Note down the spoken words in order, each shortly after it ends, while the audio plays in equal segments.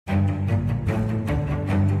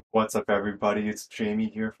What's up, everybody? It's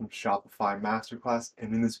Jamie here from Shopify Masterclass,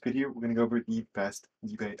 and in this video, we're going to go over the best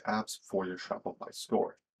eBay apps for your Shopify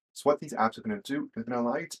store. So what these apps are going to do is going to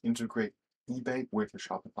allow you to integrate eBay with your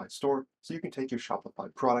Shopify store, so you can take your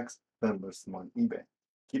Shopify products, then list them on eBay,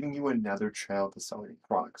 giving you another channel to sell your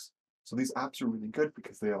products. So these apps are really good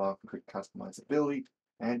because they allow for good customizability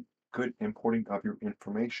and good importing of your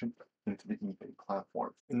information into the eBay platform.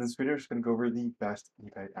 In this video, I'm just going to go over the best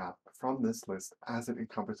eBay app from this list as it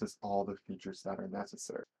encompasses all the features that are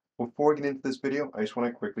necessary. Before we get into this video, I just want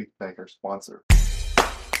to quickly thank our sponsor.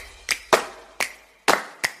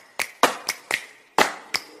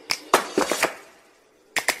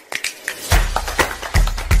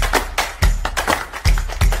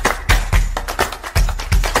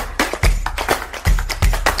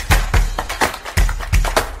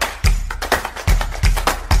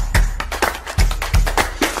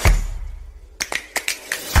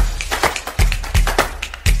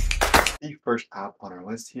 The first app on our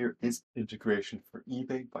list here is Integration for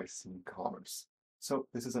eBay by Commerce. So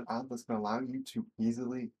this is an app that's going to allow you to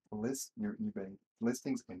easily list your eBay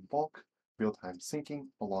listings in bulk, real-time syncing,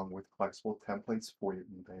 along with flexible templates for your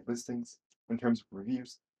eBay listings. In terms of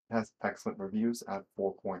reviews, it has excellent reviews at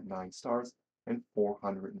 4.9 stars and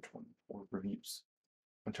 424 reviews.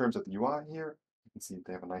 In terms of the UI here, you can see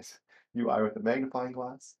they have a nice UI with a magnifying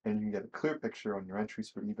glass, and you can get a clear picture on your entries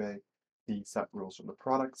for eBay, the set rules from the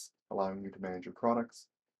products, allowing you to manage your products,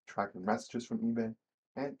 track your messages from eBay,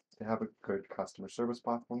 and they have a good customer service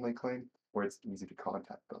platform, they claim, where it's easy to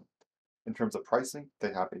contact them. In terms of pricing,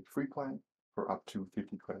 they have a free plan for up to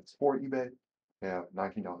 50 credits for eBay. They have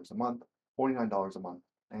 $19 a month, $49 a month,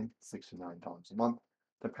 and $69 a month,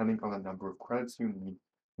 depending on the number of credits you need,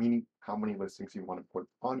 meaning how many listings you want to put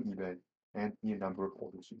on eBay and the number of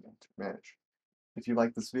orders you want to manage. If you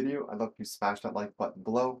like this video, I'd love you to smash that like button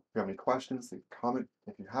below. If you have any questions, leave a comment.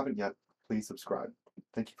 If you haven't yet, please subscribe.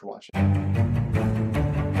 Thank you for watching.